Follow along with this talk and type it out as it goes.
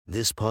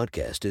This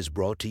podcast is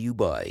brought to you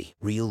by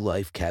Real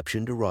Life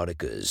Captioned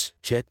Eroticas.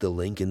 Check the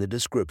link in the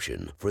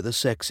description for the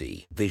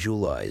sexy,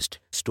 visualized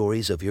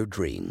stories of your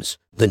dreams.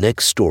 The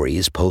next story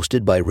is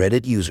posted by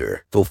Reddit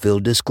user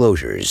Fulfilled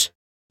Disclosures.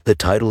 The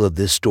title of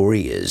this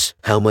story is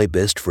How My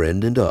Best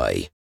Friend and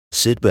I.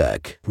 Sit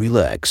back,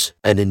 relax,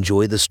 and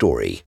enjoy the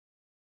story.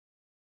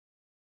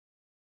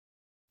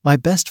 My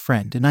best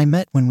friend and I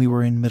met when we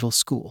were in middle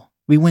school.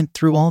 We went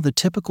through all the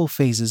typical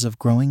phases of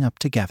growing up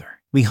together.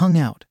 We hung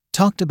out,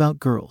 talked about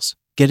girls,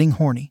 getting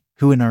horny,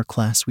 who in our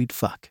class we'd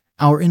fuck.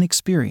 Our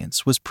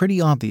inexperience was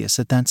pretty obvious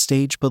at that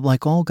stage, but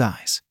like all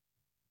guys,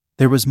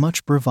 there was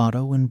much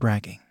bravado and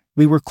bragging.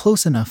 We were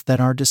close enough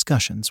that our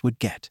discussions would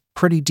get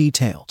pretty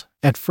detailed.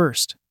 At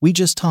first, we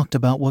just talked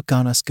about what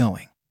got us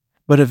going.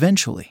 But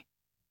eventually,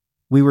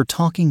 we were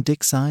talking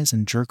dick size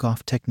and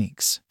jerk-off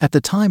techniques. At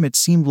the time, it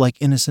seemed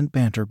like innocent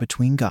banter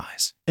between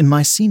guys. In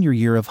my senior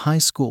year of high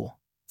school,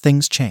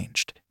 things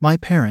changed. My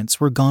parents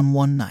were gone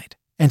one night,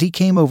 and he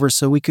came over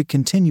so we could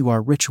continue our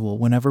ritual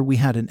whenever we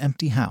had an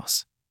empty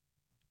house.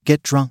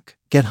 Get drunk,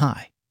 get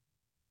high,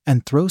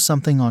 and throw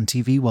something on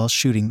TV while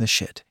shooting the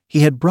shit. He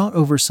had brought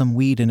over some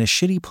weed and a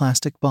shitty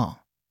plastic bong.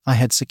 I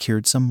had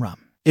secured some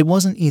rum. It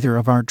wasn't either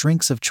of our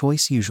drinks of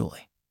choice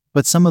usually,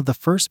 but some of the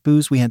first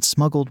booze we had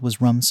smuggled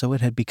was rum, so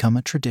it had become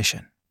a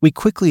tradition. We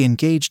quickly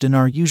engaged in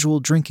our usual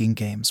drinking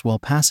games while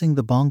passing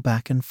the bong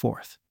back and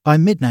forth. By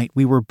midnight,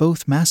 we were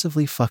both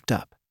massively fucked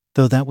up,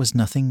 though that was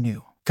nothing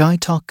new. Guy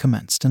talk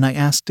commenced, and I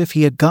asked if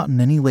he had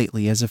gotten any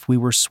lately, as if we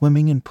were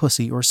swimming in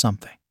pussy or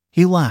something.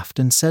 He laughed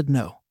and said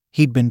no,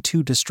 he'd been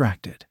too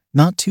distracted.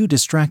 Not too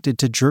distracted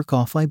to jerk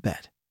off, I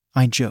bet.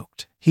 I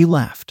joked. He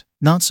laughed.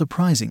 Not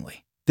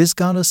surprisingly, this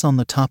got us on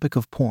the topic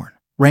of porn,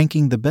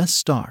 ranking the best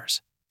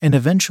stars, and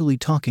eventually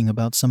talking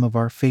about some of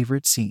our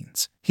favorite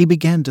scenes. He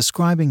began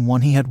describing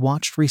one he had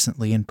watched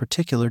recently in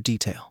particular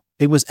detail.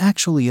 It was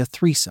actually a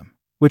threesome,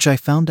 which I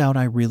found out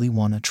I really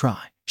want to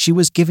try. She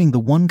was giving the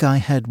one guy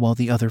head while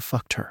the other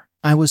fucked her.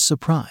 I was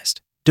surprised.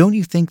 Don't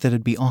you think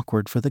that'd be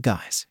awkward for the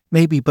guys?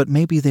 Maybe, but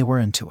maybe they were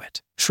into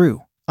it.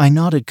 True. I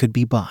nodded. Could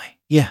be bi.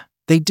 Yeah,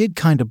 they did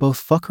kinda both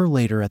fuck her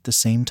later at the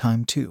same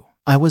time too.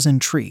 I was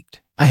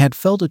intrigued. I had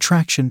felt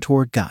attraction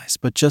toward guys,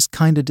 but just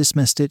kinda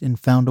dismissed it and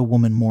found a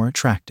woman more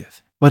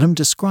attractive. But him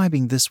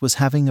describing this was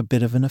having a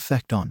bit of an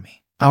effect on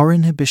me. Our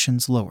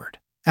inhibitions lowered.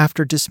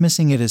 After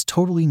dismissing it as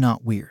totally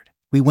not weird,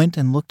 we went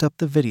and looked up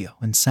the video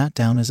and sat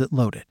down as it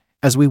loaded.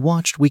 As we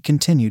watched, we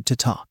continued to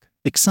talk,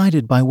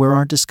 excited by where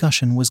our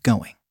discussion was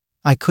going.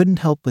 I couldn't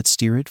help but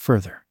steer it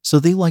further. So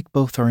they like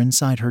both are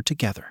inside her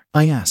together?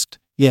 I asked.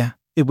 Yeah,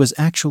 it was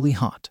actually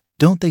hot.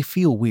 Don't they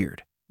feel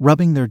weird,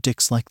 rubbing their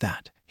dicks like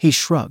that? He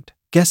shrugged.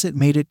 Guess it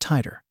made it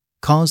tighter,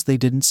 cause they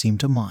didn't seem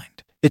to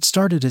mind. It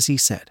started as he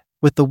said,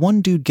 with the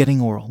one dude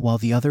getting oral while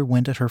the other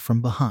went at her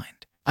from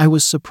behind. I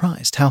was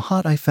surprised how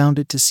hot I found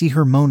it to see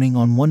her moaning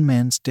on one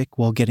man's dick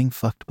while getting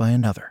fucked by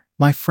another.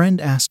 My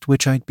friend asked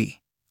which I'd be.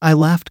 I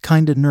laughed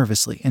kinda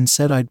nervously and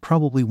said I'd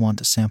probably want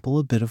to sample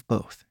a bit of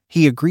both.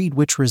 He agreed,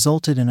 which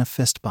resulted in a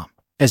fist bump.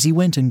 As he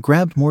went and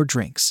grabbed more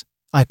drinks,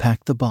 I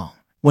packed the bong.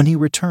 When he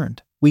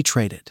returned, we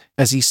traded.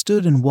 As he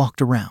stood and walked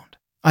around,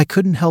 I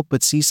couldn't help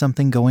but see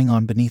something going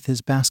on beneath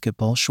his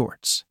basketball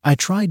shorts. I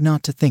tried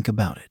not to think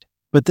about it,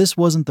 but this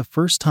wasn't the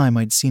first time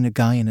I'd seen a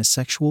guy in a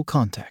sexual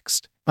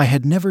context. I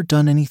had never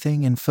done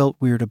anything and felt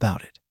weird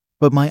about it,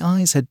 but my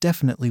eyes had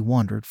definitely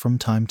wandered from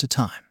time to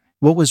time.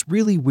 What was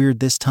really weird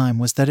this time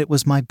was that it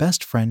was my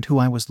best friend who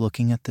I was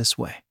looking at this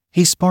way.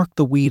 He sparked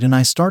the weed and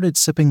I started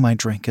sipping my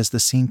drink as the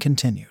scene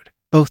continued.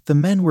 Both the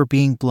men were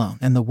being blown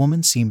and the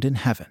woman seemed in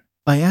heaven.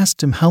 I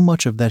asked him how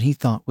much of that he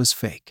thought was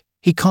fake.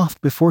 He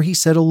coughed before he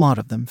said a lot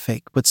of them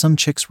fake, but some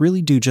chicks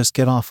really do just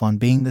get off on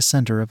being the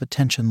center of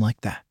attention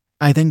like that.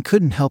 I then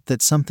couldn't help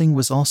that something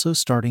was also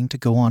starting to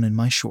go on in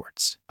my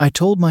shorts. I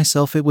told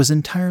myself it was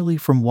entirely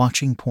from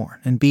watching porn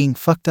and being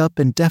fucked up,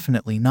 and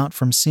definitely not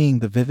from seeing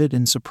the vivid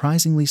and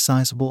surprisingly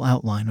sizable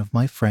outline of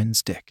my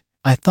friend's dick.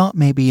 I thought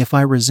maybe if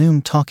I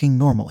resumed talking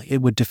normally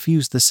it would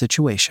diffuse the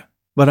situation.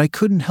 But I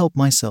couldn't help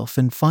myself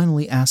and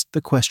finally asked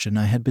the question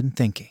I had been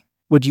thinking.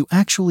 Would you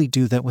actually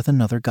do that with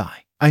another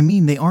guy? I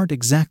mean, they aren't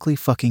exactly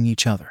fucking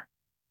each other.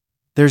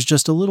 There's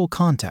just a little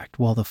contact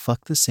while they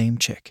fuck the same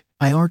chick.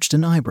 I arched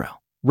an eyebrow.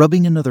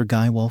 Rubbing another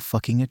guy while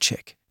fucking a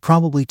chick.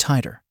 Probably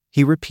tighter,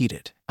 he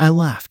repeated. I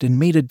laughed and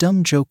made a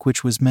dumb joke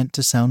which was meant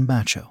to sound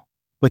macho,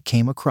 but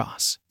came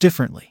across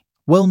differently.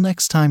 Well,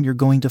 next time you're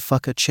going to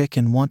fuck a chick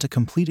and want a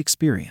complete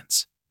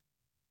experience,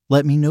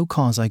 let me know,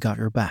 cause I got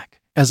your back.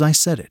 As I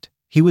said it,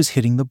 he was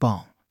hitting the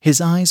bong. His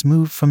eyes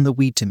moved from the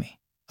weed to me,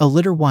 a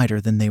little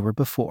wider than they were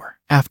before.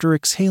 After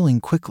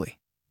exhaling quickly,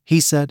 he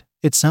said,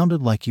 it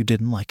sounded like you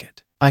didn't like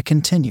it. I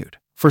continued,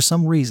 for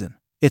some reason,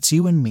 it's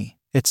you and me,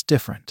 it's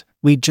different.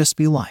 We'd just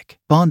be like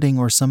bonding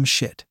or some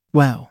shit.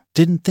 Wow,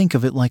 didn't think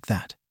of it like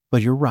that,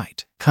 but you're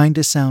right.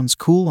 Kinda sounds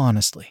cool,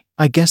 honestly.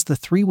 I guess the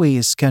three-way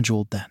is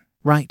scheduled then,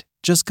 right?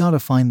 Just gotta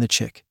find the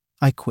chick,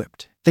 I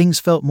quipped. Things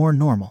felt more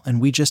normal and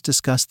we just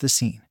discussed the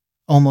scene,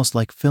 almost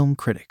like film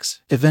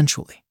critics.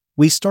 Eventually,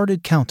 we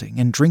started counting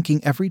and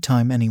drinking every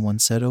time anyone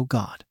said, oh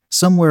God.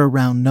 somewhere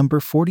around number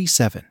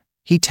 47.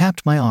 He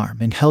tapped my arm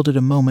and held it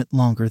a moment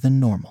longer than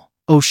normal.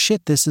 Oh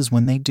shit, this is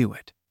when they do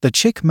it. The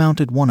chick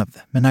mounted one of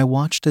them and I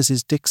watched as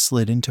his dick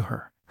slid into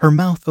her. Her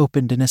mouth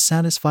opened in a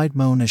satisfied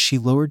moan as she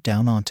lowered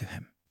down onto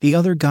him. The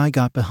other guy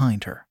got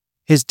behind her.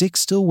 His dick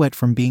still wet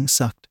from being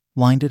sucked,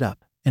 lined it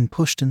up, and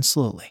pushed in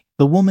slowly.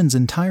 The woman's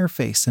entire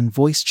face and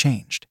voice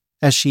changed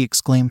as she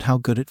exclaimed how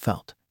good it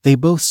felt. They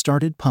both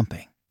started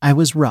pumping. I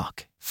was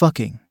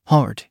fucking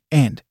hard,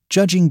 and,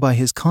 judging by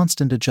his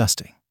constant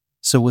adjusting,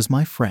 so was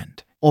my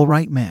friend.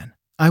 Alright man,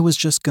 I was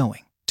just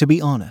going. To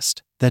be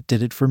honest, that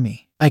did it for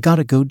me. I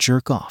gotta go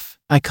jerk off.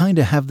 I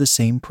kinda have the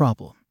same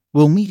problem.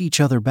 We'll meet each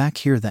other back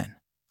here then.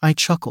 I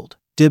chuckled.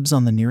 Dibs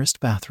on the nearest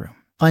bathroom.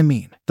 I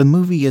mean, the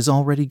movie is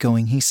already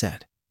going, he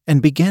said,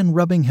 and began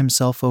rubbing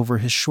himself over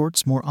his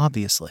shorts more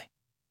obviously.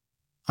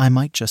 I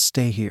might just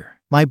stay here.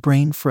 My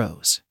brain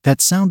froze.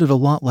 That sounded a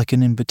lot like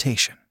an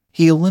invitation.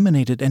 He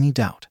eliminated any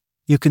doubt.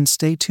 You can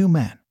stay too,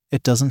 man.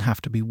 It doesn't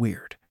have to be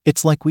weird.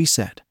 It's like we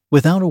said.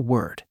 Without a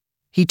word,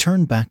 he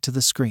turned back to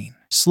the screen.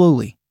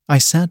 Slowly, I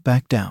sat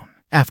back down.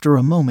 After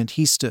a moment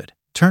he stood,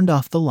 turned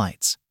off the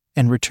lights,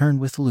 and returned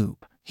with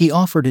lube. He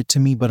offered it to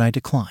me but I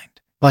declined.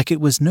 Like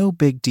it was no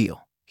big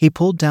deal. He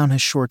pulled down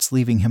his shorts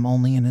leaving him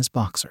only in his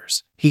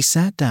boxers. He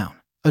sat down,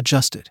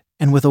 adjusted,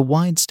 and with a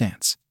wide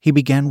stance, he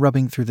began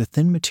rubbing through the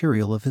thin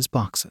material of his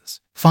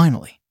boxes.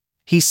 Finally,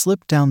 he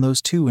slipped down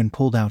those two and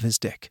pulled out his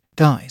dick.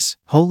 Guys,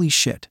 holy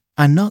shit.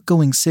 I'm not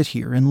going to sit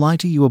here and lie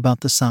to you about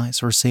the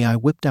size or say I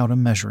whipped out a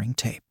measuring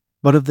tape.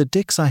 But of the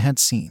dicks I had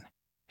seen,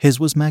 his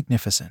was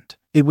magnificent.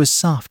 It was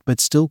soft but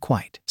still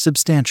quite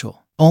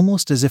substantial,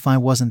 almost as if I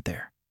wasn't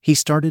there. He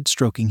started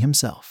stroking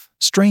himself.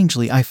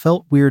 Strangely, I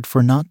felt weird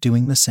for not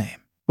doing the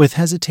same. With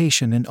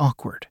hesitation and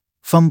awkward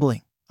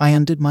fumbling, I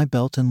undid my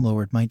belt and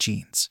lowered my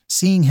jeans.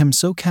 Seeing him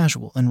so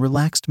casual and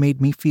relaxed made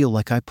me feel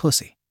like I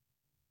pussy.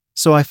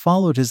 So I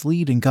followed his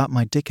lead and got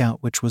my dick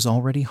out, which was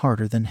already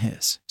harder than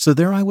his. So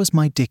there I was,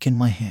 my dick in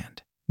my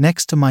hand,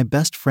 next to my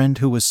best friend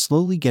who was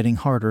slowly getting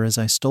harder as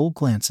I stole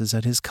glances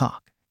at his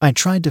cock. I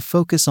tried to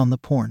focus on the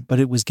porn, but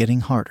it was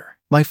getting harder.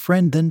 My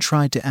friend then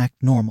tried to act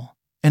normal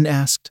and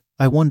asked,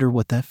 I wonder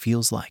what that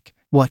feels like.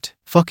 What?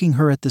 Fucking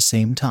her at the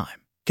same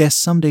time. Guess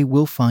someday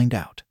we'll find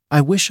out.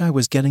 I wish I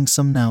was getting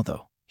some now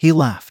though. He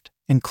laughed,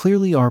 and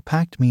clearly our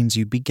pact means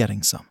you'd be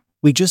getting some.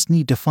 We just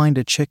need to find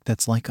a chick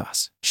that's like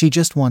us. She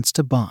just wants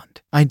to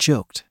bond. I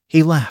joked.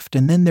 He laughed,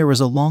 and then there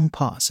was a long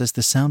pause as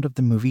the sound of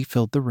the movie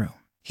filled the room.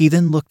 He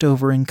then looked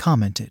over and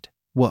commented,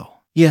 Whoa.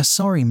 Yeah,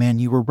 sorry man,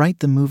 you were right,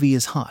 the movie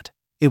is hot.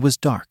 It was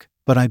dark,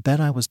 but I bet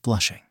I was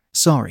blushing.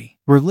 Sorry,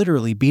 we're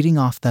literally beating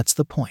off, that's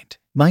the point.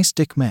 Nice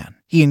dick man,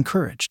 he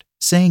encouraged,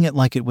 saying it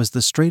like it was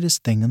the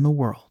straightest thing in the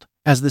world.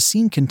 As the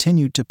scene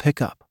continued to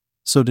pick up,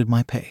 so did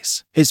my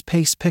pace. His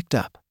pace picked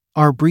up,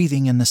 our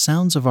breathing and the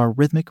sounds of our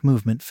rhythmic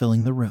movement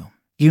filling the room.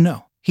 You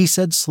know, he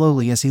said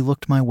slowly as he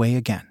looked my way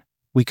again,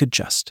 we could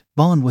just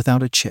bond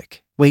without a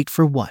chick. Wait,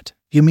 for what?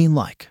 You mean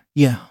like,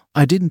 yeah,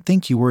 I didn't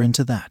think you were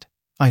into that.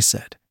 I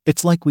said,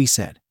 it's like we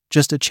said,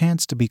 just a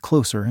chance to be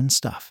closer and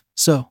stuff.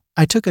 So,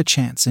 I took a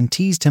chance and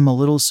teased him a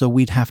little so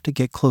we'd have to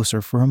get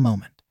closer for a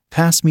moment.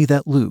 Pass me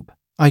that lube.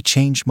 I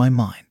changed my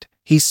mind.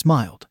 He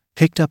smiled,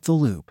 picked up the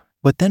lube,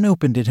 but then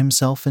opened it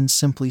himself and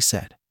simply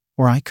said,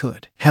 or I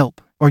could.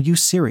 Help. Are you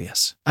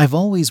serious? I've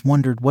always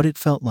wondered what it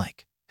felt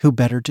like. Who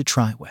better to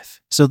try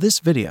with? So this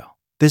video,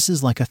 this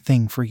is like a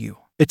thing for you.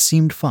 It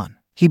seemed fun.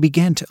 He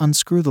began to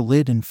unscrew the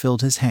lid and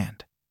filled his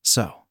hand.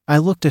 So, I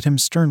looked at him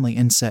sternly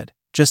and said,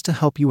 just to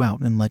help you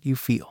out and let you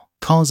feel.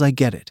 Cause I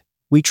get it.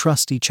 We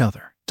trust each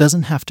other.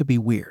 Doesn't have to be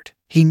weird.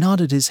 He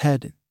nodded his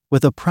head.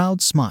 With a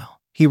proud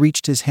smile, he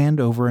reached his hand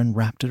over and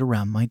wrapped it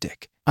around my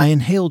dick. I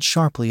inhaled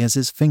sharply as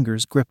his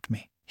fingers gripped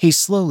me. He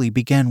slowly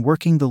began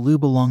working the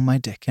lube along my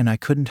dick and I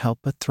couldn't help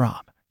but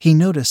throb. He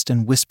noticed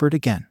and whispered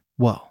again,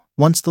 whoa.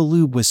 Once the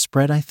lube was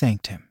spread, I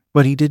thanked him,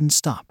 but he didn't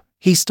stop.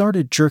 He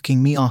started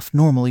jerking me off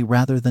normally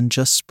rather than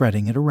just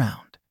spreading it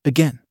around.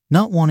 Again,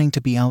 not wanting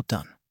to be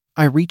outdone,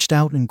 I reached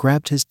out and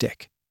grabbed his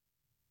dick,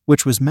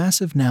 which was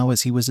massive now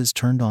as he was as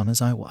turned on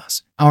as I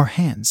was. Our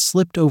hands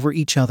slipped over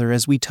each other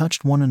as we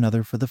touched one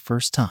another for the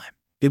first time.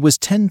 It was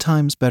 10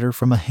 times better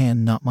from a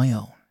hand not my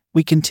own.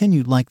 We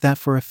continued like that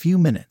for a few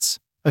minutes,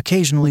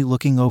 occasionally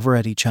looking over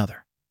at each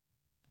other,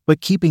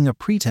 but keeping a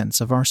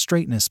pretense of our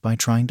straightness by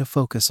trying to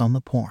focus on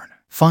the porn.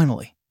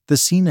 Finally, the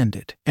scene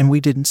ended, and we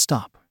didn't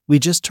stop. We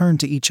just turned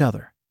to each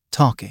other,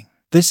 talking.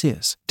 This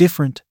is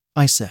different,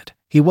 I said.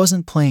 He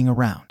wasn't playing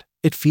around.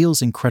 It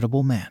feels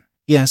incredible, man.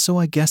 Yeah, so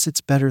I guess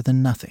it's better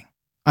than nothing.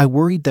 I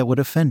worried that would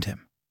offend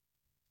him.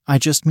 I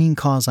just mean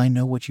cause I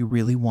know what you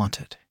really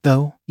wanted.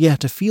 Though, yeah,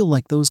 to feel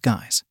like those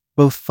guys,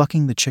 both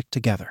fucking the chick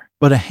together.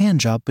 But a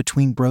handjob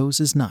between bros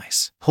is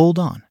nice. Hold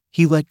on.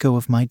 He let go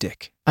of my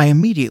dick. I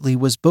immediately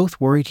was both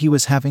worried he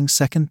was having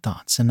second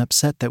thoughts and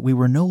upset that we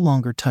were no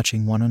longer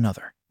touching one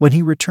another. When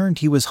he returned,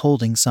 he was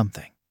holding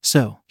something.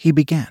 So, he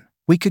began.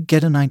 We could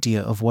get an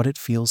idea of what it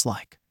feels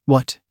like.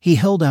 What? He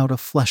held out a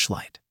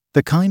fleshlight.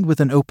 The kind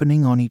with an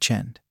opening on each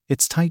end.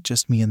 It's tight,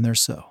 just me in there,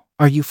 so.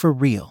 Are you for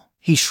real?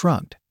 He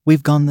shrugged.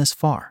 We've gone this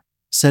far.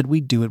 said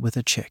we'd do it with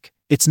a chick.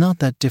 It's not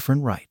that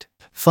different, right?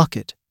 Fuck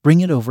it,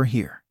 bring it over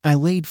here. I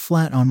laid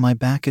flat on my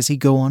back as he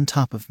go on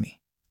top of me,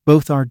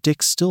 both our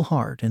dicks still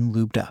hard and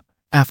lubed up.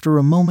 After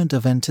a moment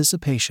of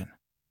anticipation,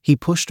 he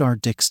pushed our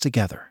dicks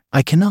together.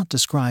 I cannot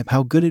describe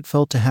how good it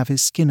felt to have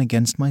his skin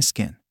against my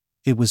skin.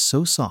 It was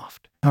so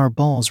soft. Our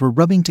balls were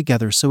rubbing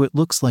together so it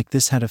looks like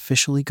this had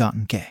officially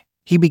gotten gay.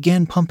 He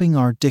began pumping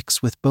our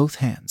dicks with both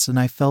hands and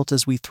I felt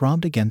as we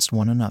throbbed against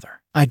one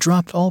another. I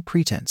dropped all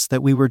pretense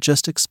that we were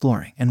just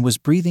exploring and was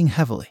breathing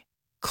heavily,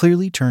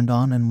 clearly turned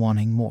on and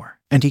wanting more.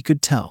 And he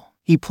could tell.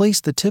 He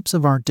placed the tips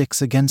of our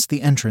dicks against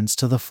the entrance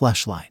to the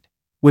fleshlight,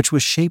 which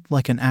was shaped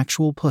like an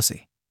actual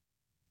pussy.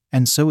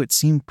 And so it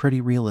seemed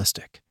pretty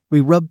realistic. We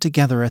rubbed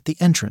together at the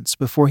entrance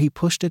before he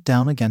pushed it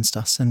down against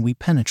us and we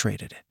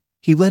penetrated it.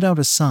 He let out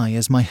a sigh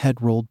as my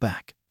head rolled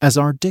back. As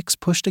our dicks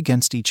pushed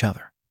against each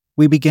other,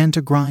 we began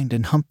to grind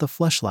and hump the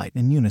fleshlight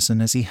in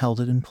unison as he held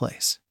it in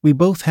place. We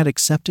both had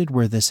accepted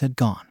where this had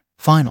gone.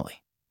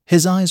 Finally,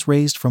 his eyes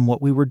raised from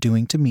what we were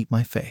doing to meet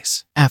my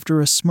face.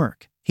 After a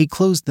smirk, he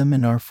closed them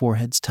and our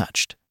foreheads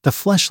touched. The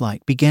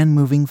fleshlight began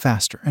moving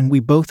faster and we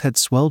both had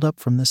swelled up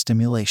from the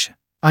stimulation.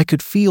 I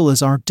could feel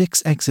as our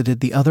dicks exited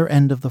the other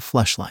end of the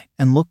fleshlight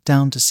and looked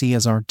down to see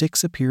as our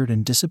dicks appeared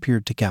and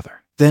disappeared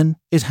together. Then,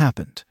 it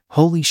happened.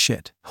 Holy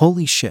shit,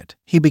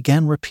 he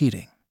began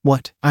repeating.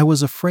 What? I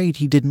was afraid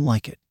he didn't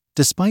like it,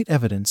 despite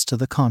evidence to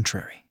the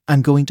contrary.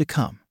 I'm going to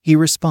come, he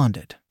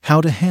responded.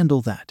 How to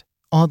handle that,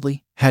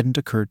 oddly, hadn't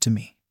occurred to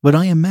me. But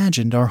I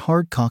imagined our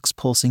hard cocks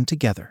pulsing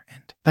together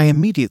and I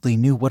immediately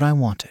knew what I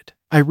wanted.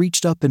 I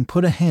reached up and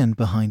put a hand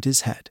behind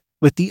his head.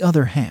 With the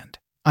other hand,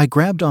 I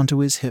grabbed onto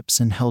his hips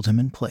and held him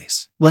in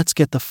place. Let's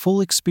get the full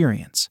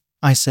experience,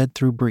 I said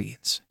through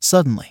breaths.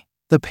 Suddenly,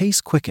 the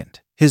pace quickened.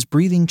 His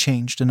breathing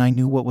changed and I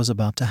knew what was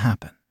about to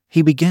happen.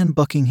 He began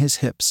bucking his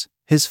hips,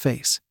 his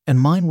face, and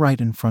mine right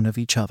in front of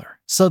each other.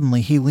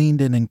 Suddenly he leaned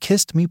in and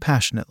kissed me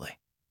passionately,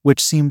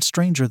 which seemed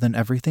stranger than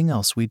everything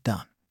else we'd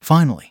done.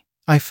 Finally,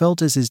 I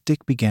felt as his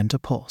dick began to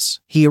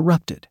pulse. He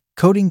erupted,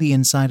 coating the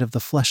inside of the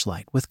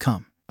fleshlight with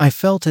cum. I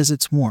felt as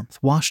its warmth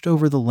washed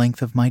over the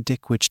length of my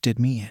dick, which did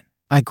me in.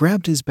 I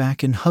grabbed his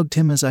back and hugged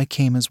him as I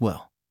came as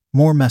well,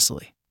 more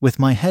messily, with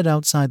my head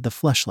outside the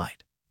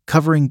fleshlight,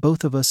 covering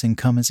both of us in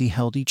cum as he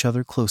held each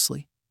other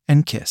closely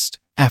and kissed.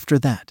 After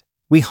that,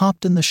 we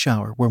hopped in the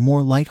shower where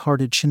more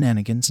light-hearted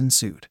shenanigans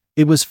ensued.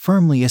 It was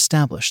firmly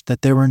established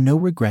that there were no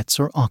regrets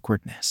or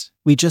awkwardness.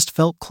 We just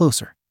felt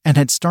closer and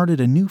had started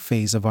a new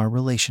phase of our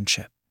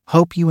relationship.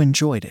 Hope you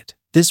enjoyed it.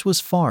 This was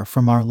far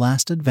from our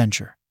last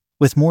adventure,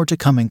 with more to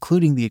come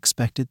including the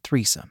expected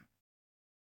threesome.